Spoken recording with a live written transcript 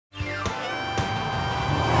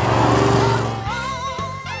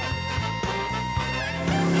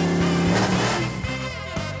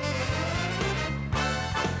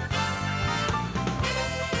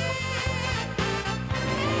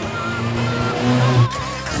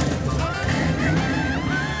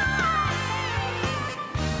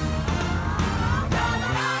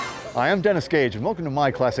Hi, I'm Dennis Gage, and welcome to My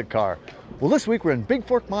Classic Car. Well, this week we're in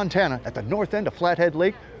Bigfork, Montana, at the north end of Flathead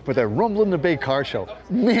Lake for their Rumble in the Bay car show.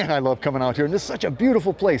 Man, I love coming out here, and this is such a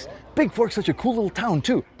beautiful place. Bigfork's such a cool little town,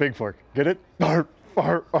 too. Bigfork, get it? Arr,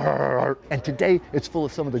 arr, arr, arr. And today, it's full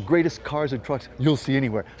of some of the greatest cars and trucks you'll see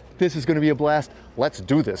anywhere. This is going to be a blast. Let's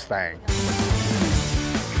do this thing.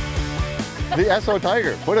 The SO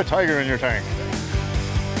Tiger. Put a tiger in your tank.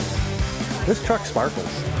 This truck sparkles.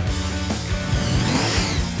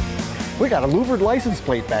 We got a louvered license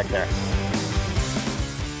plate back there.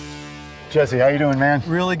 Jesse, how you doing, man?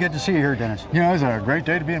 Really good to see you here, Dennis. You know, it's a great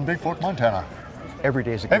day to be in Bigfork, Montana. Every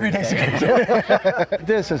day's a great day. Every day's a great day.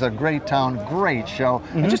 This is a great town, great show,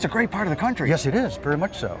 and just a great part of the country. Yes, it is, very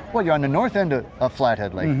much so. Well, you're on the north end of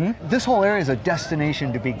Flathead Lake. This whole area is a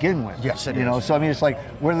destination to begin with. Yes, it is. You know, so I mean, it's like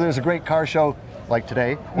whether there's a great car show like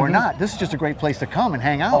today or not, this is just a great place to come and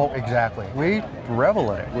hang out. Oh, exactly. We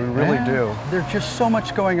revel in it. We really do. There's just so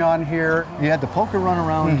much going on here. You had the poker run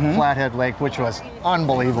around Flathead Lake, which was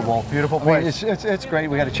unbelievable. Beautiful place. I mean, it's great.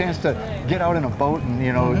 We got a chance to get out in a boat and,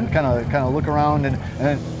 you know, kind of look around and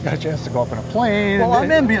got a chance to go up in a plane. Well,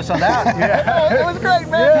 I'm envious of that. Yeah. It was great,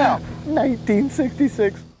 man. Yeah.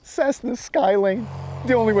 1966 Cessna Skylane.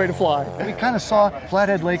 The only way to fly. We kind of saw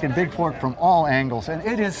Flathead Lake and Bigfork from all angles, and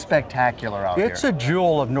it is spectacular out here. It's a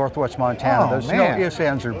jewel of northwest Montana. There's no ifs,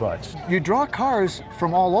 ands, or buts. You draw cars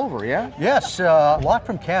from all over, yeah? Yes, a lot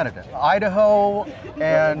from Canada, Idaho,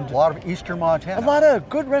 and a lot of eastern Montana. A lot of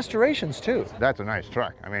good restorations, too. That's a nice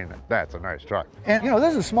truck. I mean, that's a nice truck. And, you know,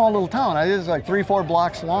 this is a small little town. It is like 3-4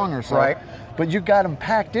 blocks long or so. Right. But you've got them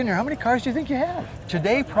packed in here. How many cars do you think you have?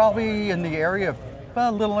 Today, probably in the area of a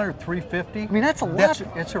little under 350. I mean, that's a lot.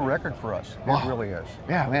 It's a record for us. Wow. It really is.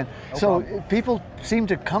 Yeah, man. No so problem. people seem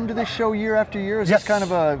to come to this show year after year? Is this kind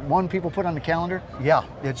of a one people put on the calendar? Yeah,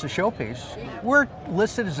 it's a showpiece. We're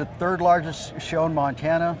listed as the third largest show in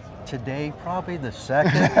Montana. Today, probably the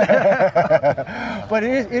second. But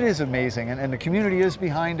it is amazing, and the community is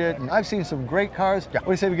behind it. And I've seen some great cars. Yeah. What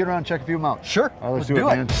do you say we get around and check a few of them out? Sure. All right, let's do it,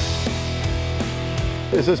 man.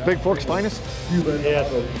 Is this Bigfork's finest? You bet.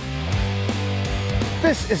 Yeah.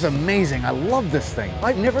 This is amazing. I love this thing.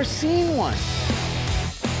 I've never seen one.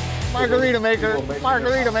 Margarita maker,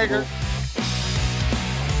 margarita maker.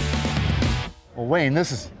 Well, Wayne,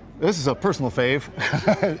 this is a personal fave.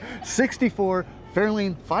 64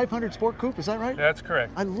 Fairlane 500 Sport Coupe, is that right? That's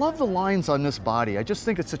correct. I love the lines on this body. I just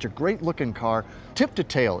think it's such a great looking car. Tip to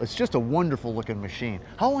tail, it's just a wonderful looking machine.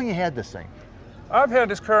 How long you had this thing? I've had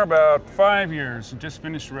this car about 5 years and just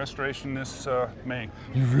finished restoration this May.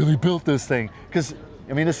 You really built this thing. Because,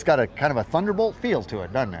 I mean, this has got a kind of a Thunderbolt feel to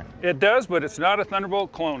it, doesn't it? It does, but it's not a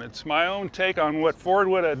Thunderbolt clone. It's my own take on what Ford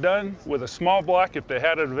would have done with a small block if they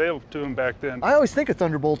had it available to them back then. I always think of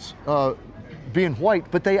Thunderbolts being white,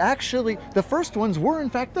 but they actually, the first ones were in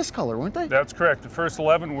fact this color, weren't they? That's correct. The first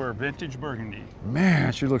 11 were vintage burgundy. Man,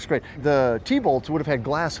 it sure looks great. The T-bolts would have had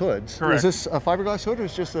glass hoods. Correct. Is this a fiberglass hood or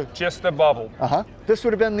is it just a? Just the bubble. This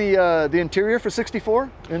would have been the interior for 64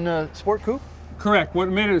 in the Sport Coupe? Correct. What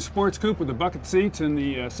made it a sports coupe with the bucket seats and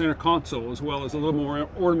the center console, as well as a little more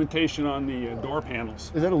ornamentation on the door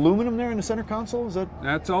panels. Is that aluminum there in the center console? Is that?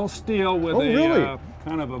 That's all steel with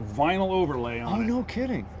kind of a vinyl overlay on it. Oh, no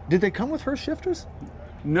kidding. Did they come with Hurst shifters?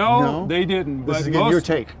 No, they didn't. This but is again your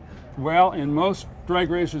take. Well, and most drag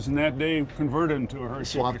racers in that day converted them to a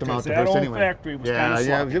Hurst Swapped them out to that Hurst old anyway. factory was kind of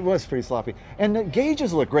sloppy. Yeah, it was pretty sloppy. And the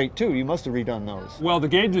gauges look great too. You must have redone those. Well, the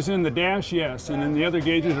gauges in the dash, yes, and then the other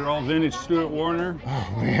gauges are all vintage Stuart Warner.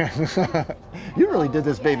 Oh man, you really did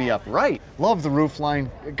this baby up right. Love the roof line.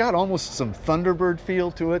 It got almost some Thunderbird feel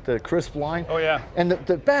to it, the crisp line. Oh yeah. And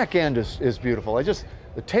the back end is beautiful.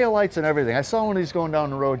 The taillights and everything. I saw one of these going down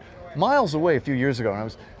the road miles away a few years ago,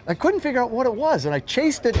 and I couldn't figure out what it was, and I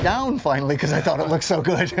chased it down finally because I thought it looked so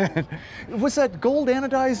good. Was that gold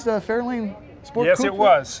anodized Fairlane Sport Coupe? Yes, it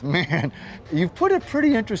was. Man, you've put a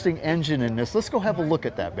pretty interesting engine in this. Let's go have a look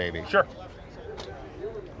at that baby. Sure.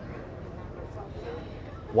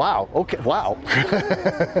 Wow, okay, wow.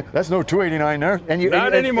 That's no 289 there. And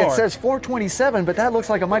Not anymore. It says 427, but that looks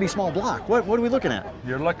like a mighty small block. What are we looking at?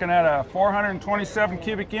 You're looking at a 427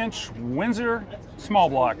 cubic inch Windsor small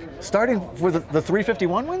block. Starting with the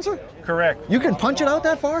 351 Windsor? Correct. You can punch it out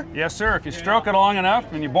that far? Yes, sir. If you stroke it long enough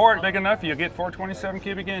and you bore it big enough, you'll get 427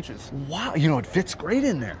 cubic inches. Wow, you know, it fits great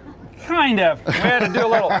in there. Kind of. We had to do a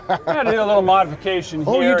little modification here.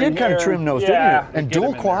 Oh, you did and kind of here. trim those, yeah, didn't you? And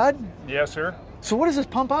dual quad? Yes, sir. So what does this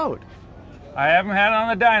pump out? I haven't had it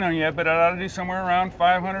on the dyno yet, but it ought to do somewhere around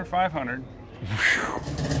 500.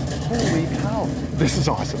 Holy cow. This is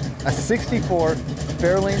awesome. A 64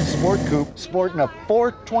 Fairlane Sport Coupe sporting a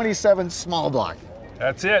 427 small block.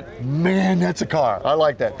 That's it. Man, that's a car. I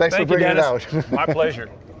like that. Thanks for Thank you, bringing it Dennis. out. My pleasure.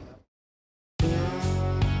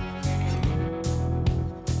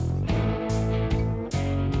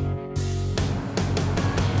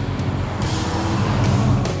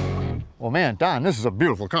 Well, man, Don, this is a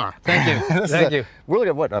beautiful car. Thank you. Thank you. We're looking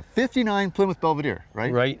at what, a 59 Plymouth Belvedere,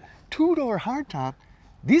 right? Right. Two-door hardtop.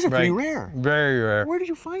 These are pretty rare. Very rare. Where did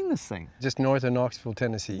you find this thing? Just north of Knoxville,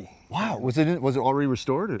 Tennessee. Wow, was it already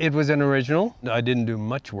restored? It was an original. I didn't do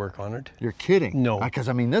much work on it. You're kidding. No. Because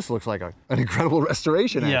I mean, this looks like an incredible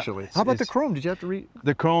restoration, Yeah, actually. How about the chrome? Did you have to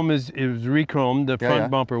The chrome it was re-chromed. The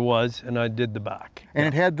front bumper was, and I did the back. And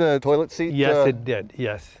it had the toilet seat? Yes, it did.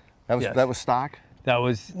 Yes. That was stock? That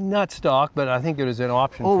was not stock, but I think it was an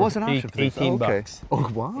option. Oh, it for was an option for this. $18. Okay.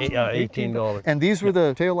 Oh, wow. $18. And these were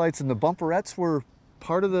the taillights and the bumperettes were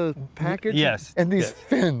part of the package? Yes. And these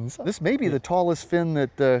fins. This may be the tallest fin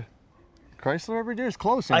that Chrysler ever did. It's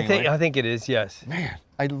close anyway. I think it is, yes. Man,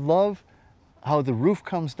 I love how the roof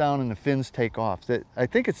comes down and the fins take off. I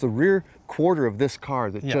think it's the rear quarter of this car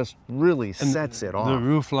that just really sets it off. The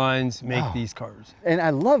roof lines make these cars. And I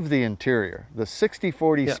love the interior, the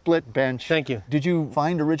 60-40 split bench. Thank you. Did you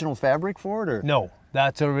find original fabric for it? Or? No,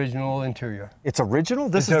 that's original interior. It's original?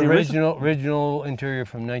 This is the original interior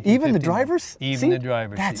from 1950. Even the driver's Even seat? the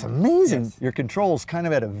driver's That's seat. amazing. Yes. Your controls kind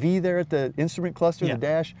of at a V there at the instrument cluster, the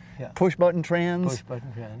dash. Yeah. Push button trans. Push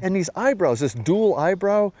button trans. And these eyebrows, this dual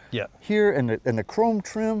eyebrow here and the chrome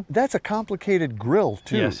trim. That's a complicated grille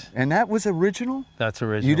too. Yes. And that was original? That's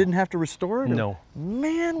original. You didn't have to restore it? No.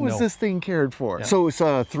 Man, was this thing cared for. Yeah. So it's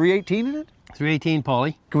 318 in it? 318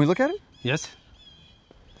 poly. Can we look at it? Yes.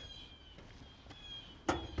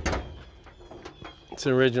 It's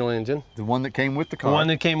an original engine. The one that came with the car? The one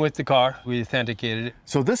that came with the car. We authenticated it.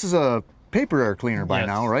 So this is a paper air cleaner by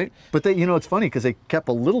now, right? But they, you know, it's funny because they kept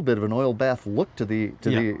a little bit of an oil bath look to the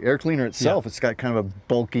air cleaner itself. It's got kind of a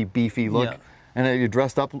bulky, beefy look. Yeah. And you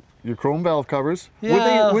dressed up your chrome valve covers.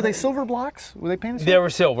 Yeah. Were they silver blocks? Were they painted silver? They were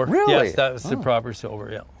silver. Really? Yes, that was the proper silver,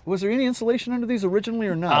 yeah. Was there any insulation under these originally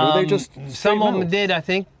or not? Were they just some of them did, I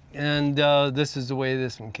think, and this is the way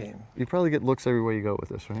this one came. You probably get looks everywhere you go with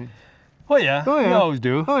this, right? Oh yeah, you always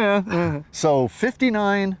do. Oh yeah. So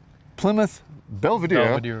 59 Plymouth Belvedere.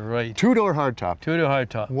 Belvedere, right. Two-door hardtop. Two-door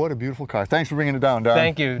hardtop. What a beautiful car. Thanks for bringing it down, Don.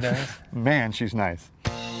 Thank you, Dennis. Man, she's nice.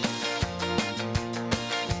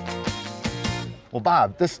 Well,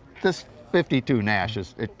 Bob, this 52 Nash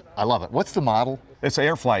I love it. What's the model? It's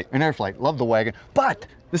Airflyte. An Airflyte. Love the wagon. But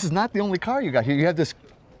this is not the only car you got here. You have this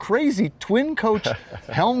crazy twin coach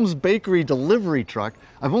Helms Bakery delivery truck.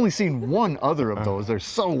 I've only seen one other of those. They're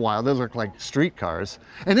so wild. Those look like street cars.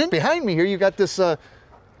 And then behind me here, you got this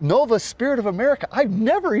Nova Spirit of America. I've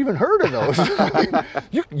never even heard of those.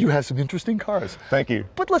 you have some interesting cars. Thank you.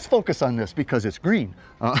 But let's focus on this because it's green.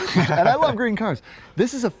 And I love green cars.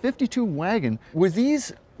 This is a 52 wagon. Were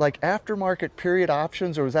these like aftermarket period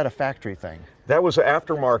options or was that a factory thing? That was an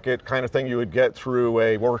aftermarket kind of thing you would get through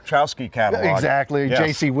a Warchowski catalog. Exactly, yes.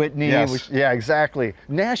 J.C. Whitney. Yes. Yeah, exactly.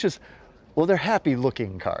 Nash is, well, they're happy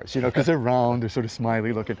looking cars, you know, because they're round, they're sort of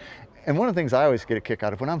smiley looking. And one of the things I always get a kick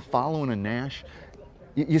out of when I'm following a Nash,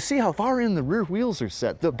 you see how far in the rear wheels are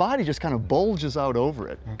set. The body just kind of bulges out over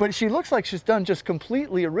it. But she looks like she's done just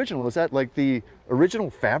completely original. Is that like the original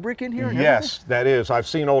fabric in here? And yes, that is. I've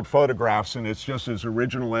seen old photographs and it's just as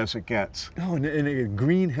original as it gets. Oh, and a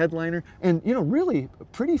green headliner. And, you know, really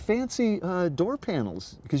pretty fancy door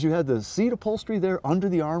panels because you had the seat upholstery there under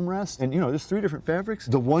the armrest. And, you know, there's 3 different fabrics.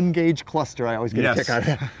 The 1 gauge cluster, I always get a kick out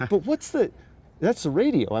of. But that's the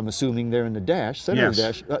radio, I'm assuming, there in the dash, center of the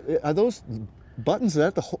dash. Are those buttons, is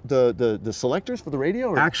that the selectors for the radio?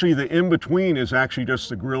 Or? Actually, the in-between is actually just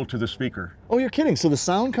the grill to the speaker. Oh, you're kidding. So the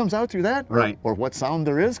sound comes out through that? Right. Or what sound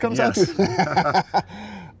there is comes out through that?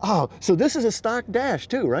 Oh, so this is a stock dash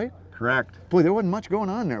too, right? Correct. Boy, there wasn't much going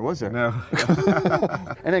on there, was there? No.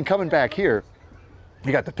 And then coming back here,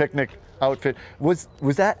 you got the picnic outfit. Was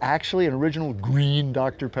that actually an original green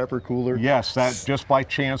Dr. Pepper cooler? Yes, that just by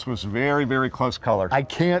chance was very, very close color. I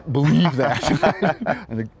can't believe that.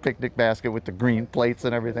 And the picnic basket with the green plates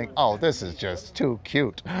and everything. Oh, this is just too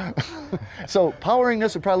cute. So powering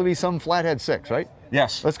this would probably be some Flathead 6, right?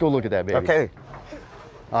 Yes. Let's go look at that, baby. Okay.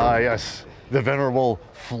 Ah, yes, the venerable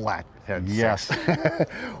Flathead 6. Yes.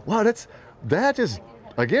 Wow, that is,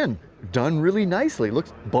 again, done really nicely.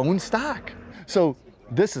 Looks bone stock. So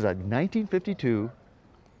this is a 1952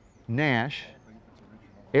 Nash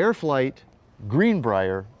Airflyte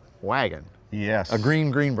Greenbrier wagon. Yes. A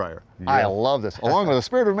green Greenbrier. Yeah. I love this. Along with a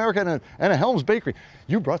Spirit of America and a Helms Bakery.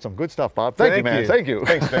 You brought some good stuff, Bob. Thank you, man. Thank you.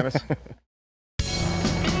 Thanks, Dennis.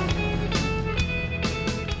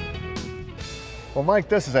 Well, Mike,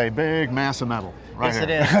 this is a big mass of metal. right Yes, here. it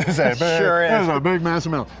is. This is a big, Sure is. This is a big,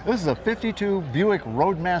 massive metal. This is a 52 Buick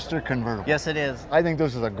Roadmaster convertible. Yes, it is. I think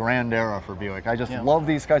this is a grand era for Buick. I just Yeah. love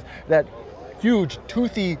these cars. That huge,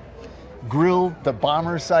 toothy grille, the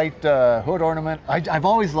bomber sight hood ornament. I've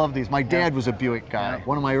always loved these. My dad was a Buick guy. Yeah.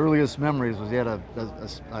 One of my earliest memories was he had I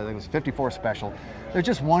think it was 54 Special. They're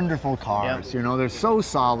just wonderful cars. You know, they're so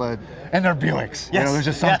solid, and they're Buicks. You know, there's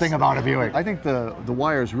just something about a Buick. I think the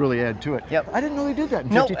wires really add to it. Yep. I didn't know they did that in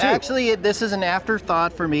No, 52. actually, this is an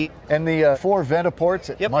afterthought for me. And the 4 Ventaports,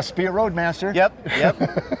 it must be a Roadmaster.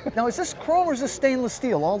 Yep. Now, is this chrome or is this stainless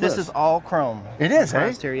steel? All this? This is all chrome. It is,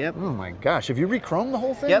 eh? Here, yep. Oh my gosh, have you re-chromed the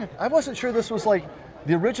whole thing? Yep. I wasn't sure this was like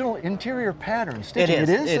the original interior pattern It stitching. is.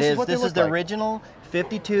 It is. What they This is look the like. original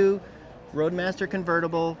 52 Roadmaster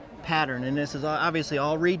convertible pattern, and this is obviously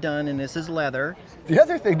all redone, and this is leather. The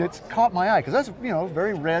other thing that's caught my eye, because that's, you know,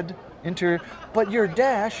 very red interior, but your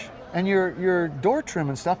dash and your door trim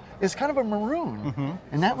and stuff is kind of a maroon.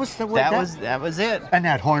 And that was the That was it. And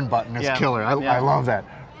that horn button is killer. I love that.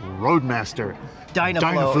 Roadmaster.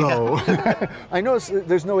 Dynaflow. I noticed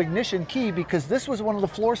there's no ignition key because this was one of the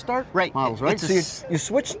floor start models, right?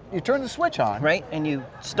 So you turn the switch on. Right, and you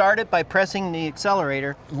start it by pressing the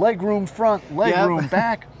accelerator. Leg room front, leg room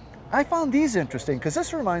back. I found these interesting because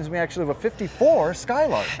this reminds me actually of a 54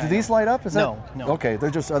 Skylark. Do these light up? Is No. Okay, they're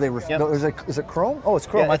just, are they, is it chrome? Oh, it's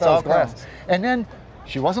chrome. Yeah, I it's thought it was all glass. And then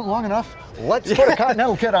she wasn't long enough. Let's put a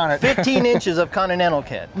Continental kit on it. 15 inches of Continental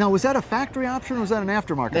kit. Now, was that a factory option or was that an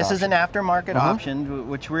aftermarket This option? is an aftermarket option,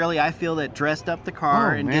 which really I feel that dressed up the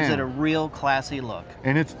car and gives it a real classy look.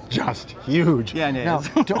 And it's just huge. Yeah, it is. Now,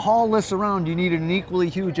 to haul this around, you needed an equally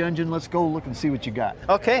huge engine. Let's go look and see what you got.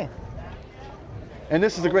 Okay. And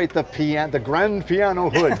this is the grand piano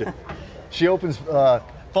hood. She opens Both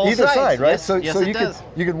either sides. side, right? Yes, So yes,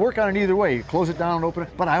 you can work on it either way. You close it down and open it.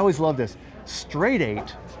 But I always love this. Straight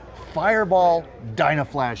 8 Fireball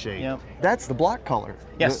Dynaflash 8. Yep. That's the block color.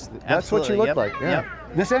 Yes, That's what you look absolutely. like. Yeah.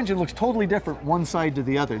 Yep. This engine looks totally different one side to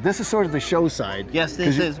the other. This is sort of the show side. Yes,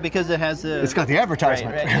 this is because it has the... It's got the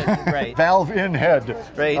advertisement. Right. Valve in head.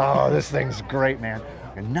 Right. Oh, this thing's great, man.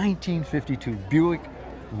 A 1952 Buick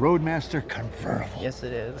Roadmaster convertible. Yes,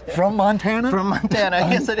 it is. From Montana? From Montana,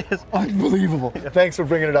 yes it is. Unbelievable. Thanks for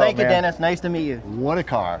bringing it up, Thank you, man. Dennis. Nice to meet you. What a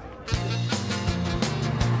car.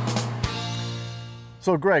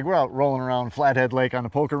 So, Greg, we're out rolling around Flathead Lake on the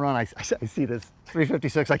Poker Run. I see this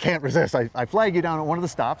 356. I can't resist. I flag you down at one of the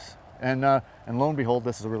stops, and lo and behold,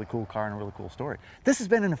 this is a really cool car and a really cool story. This has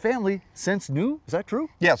been in the family since new. Is that true?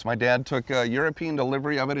 Yes, my dad took a European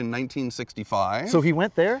delivery of it in 1965. So he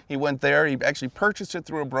went there? He went there. He actually purchased it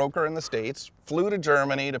through a broker in the States, flew to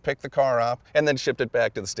Germany to pick the car up, and then shipped it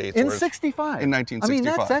back to the States. In 65? In 1965.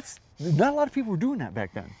 I mean, that's not a lot of people were doing that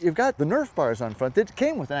back then. You've got the Nerf bars on front that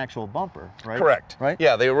came with an actual bumper, right? Correct. Right?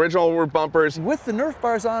 Yeah, the original were bumpers. With the Nerf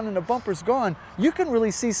bars on and the bumpers gone, you can really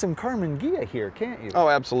see some Carmen Ghia here, can't you? Oh,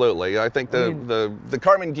 absolutely. I think the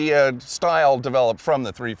Carmen Ghia style developed from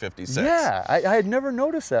the 356. Yeah, I had never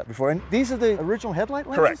noticed that before. And these are the original headlight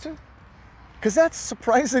lenses? Correct. Because that's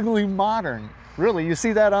surprisingly modern. Really, you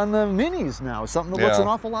see that on the Minis now, something that looks an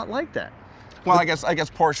awful lot like that. Well, I guess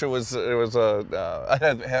Porsche was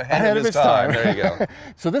ahead of its time. There you go.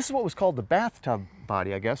 So this is what was called the bathtub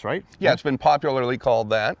body, I guess, right? Yeah, it's been popularly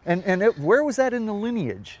called that. And where was that in the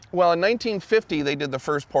lineage? Well, in 1950, they did the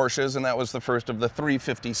first Porsches, and that was the first of the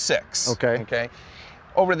 356. Okay.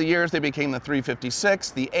 Over the years, they became the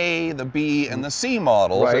 356, the A, the B, and the C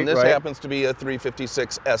models, and this happens to be a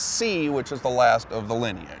 356 SC, which is the last of the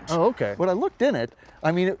lineage. Oh, okay. When I looked in it,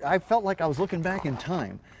 I mean, I felt like I was looking back in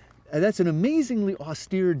time. That's an amazingly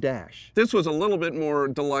austere dash. This was a little bit more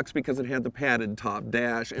deluxe because it had the padded top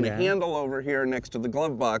dash and a handle over here next to the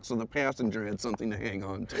glove box so the passenger had something to hang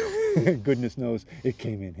on to. Goodness knows it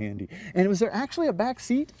came in handy. And was there actually a back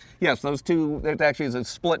seat? Yes, those two, it actually is a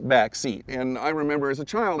split back seat. And I remember as a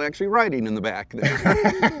child actually riding in the back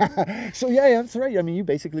there. So yeah, that's right. I mean, you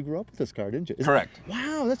basically grew up with this car, didn't you? Correct.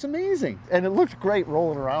 Wow, that's amazing. And it looks great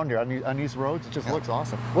rolling around here on these roads. It just looks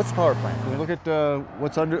awesome. What's the power plant? Can we look at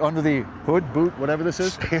what's under the hood, boot, whatever this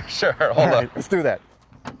is? Sure, hold on. Let's do that.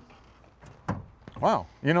 Wow,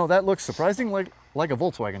 you know, that looks surprisingly like a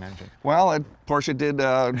Volkswagen engine. Well, Porsche did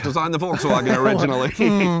design the Volkswagen originally.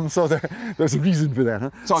 So there's a reason for that,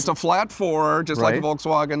 huh? So it's a flat 4, just like the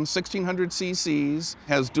Volkswagen, 1600 cc's,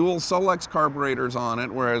 has dual Solex carburetors on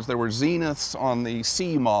it, whereas there were Zeniths on the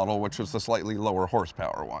C model, which was the slightly lower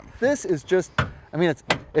horsepower one. This is just, I mean,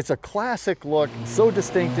 it's a classic look, so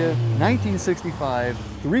distinctive, 1965,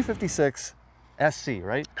 356 SC,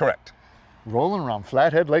 right? Correct. Rolling around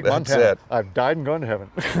Flathead Lake, Montana. That's it. I've died and gone to heaven.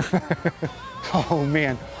 Oh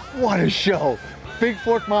man, what a show. Big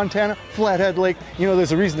Fork, Montana, Flathead Lake. You know,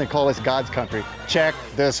 there's a reason they call this God's country. Check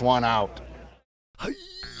this one out.